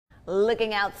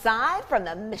Looking outside from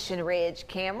the Mission Ridge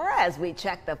camera as we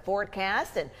check the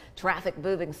forecast, and traffic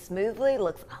moving smoothly.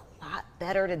 Looks a lot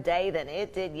better today than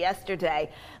it did yesterday.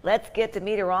 Let's get to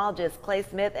meteorologist Clay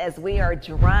Smith as we are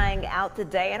drying out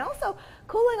today and also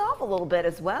cooling off a little bit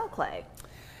as well, Clay.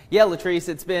 Yeah, Latrice,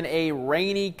 it's been a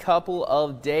rainy couple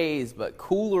of days, but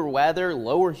cooler weather,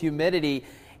 lower humidity,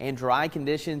 and dry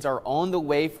conditions are on the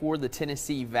way for the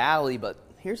Tennessee Valley. But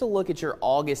here's a look at your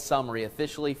August summary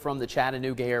officially from the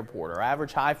Chattanooga airport. Our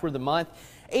average high for the month,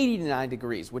 89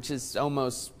 degrees, which is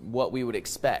almost what we would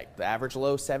expect. The average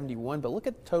low, 71, but look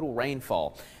at the total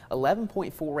rainfall,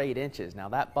 11.48 inches. Now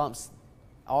that bumps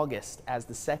August as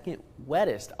the second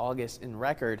wettest August in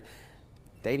record,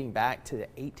 dating back to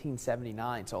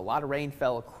 1879. So a lot of rain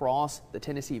fell across the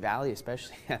Tennessee Valley,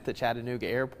 especially at the Chattanooga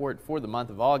airport for the month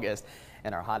of August.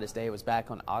 And our hottest day was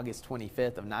back on August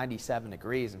 25th of 97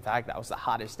 degrees. In fact, that was the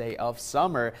hottest day of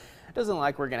summer. It doesn't look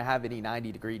like we're going to have any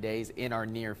 90-degree days in our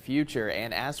near future.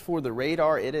 And as for the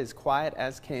radar, it is quiet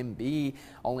as can be.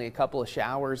 Only a couple of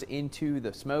showers into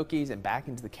the Smokies and back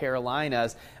into the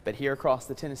Carolinas. But here across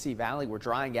the Tennessee Valley, we're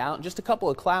drying out. Just a couple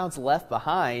of clouds left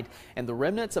behind. And the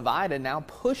remnants of Ida now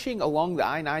pushing along the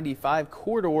I-95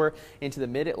 corridor into the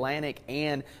mid-Atlantic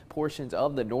and portions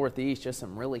of the Northeast. Just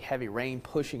some really heavy rain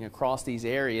pushing across these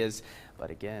areas. But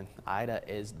again, Ida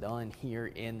is done here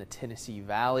in the Tennessee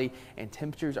Valley, and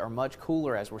temperatures are much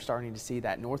cooler as we're starting to see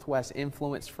that northwest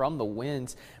influence from the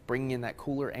winds, bringing in that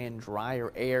cooler and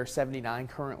drier air. 79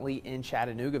 currently in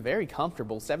Chattanooga, very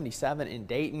comfortable. 77 in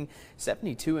Dayton,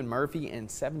 72 in Murphy, and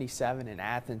 77 in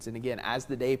Athens. And again, as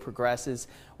the day progresses,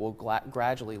 we'll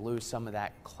gradually lose some of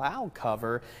that cloud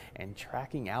cover and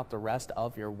tracking out the rest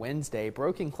of your Wednesday.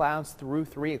 Broken clouds through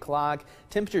 3 o'clock.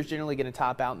 Temperatures generally going to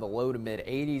top out in the low to mid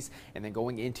 80s, and then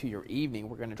going into your evening,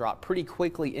 we're going to drop pretty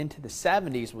quickly into the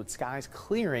 70s with skies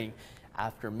clearing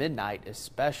after midnight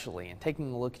especially. And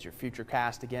taking a look at your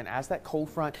futurecast again, as that cold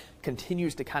front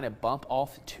continues to kind of bump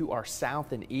off to our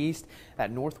south and east,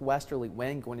 that northwesterly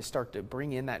wind going to start to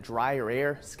bring in that drier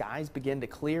air. Skies begin to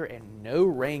clear and no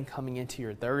rain coming into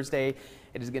your Thursday.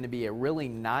 It is going to be a really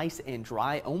nice and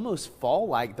dry, almost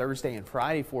fall-like Thursday and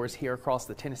Friday for us here across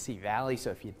the Tennessee Valley.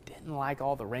 So if you didn't like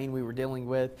all the rain we were dealing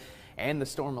with and the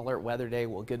storm alert weather day,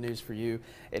 well, good news for you.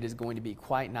 It is going to be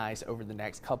quite nice over the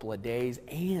next couple of days.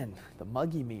 And the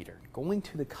muggy meter going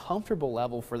to the comfortable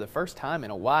level for the first time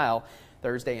in a while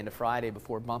Thursday into Friday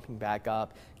before bumping back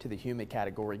up to the humid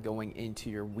category going into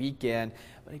your weekend.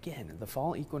 But again, the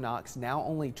fall equinox now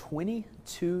only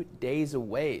 22 days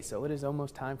away, so it is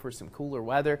almost time for some cooler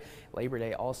weather. Labor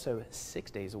Day also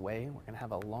 6 days away. We're going to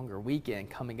have a longer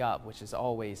weekend coming up, which is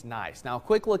always nice. Now, a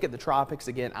quick look at the tropics.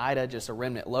 Again, Ida just a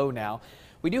remnant low now.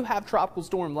 We do have Tropical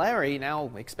Storm Larry now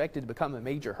expected to become a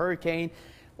major hurricane.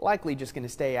 Likely just going to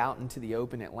stay out into the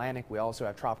open Atlantic. We also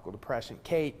have Tropical Depression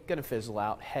Kate going to fizzle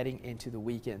out heading into the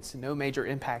weekend. So no major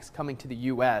impacts coming to the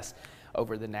U.S.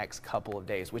 over the next couple of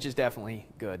days, which is definitely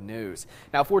good news.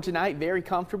 Now for tonight, very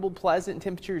comfortable, pleasant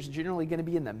temperatures generally going to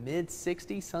be in the mid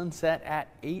 60s. Sunset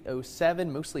at 8:07,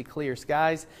 mostly clear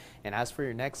skies. And as for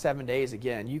your next 7 days,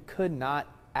 again, you could not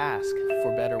ask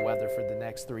for better weather for the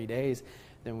next 3 days.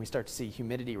 Then we start to see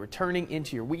humidity returning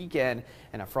into your weekend,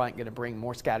 and a front going to bring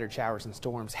more scattered showers and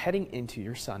storms heading into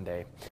your Sunday.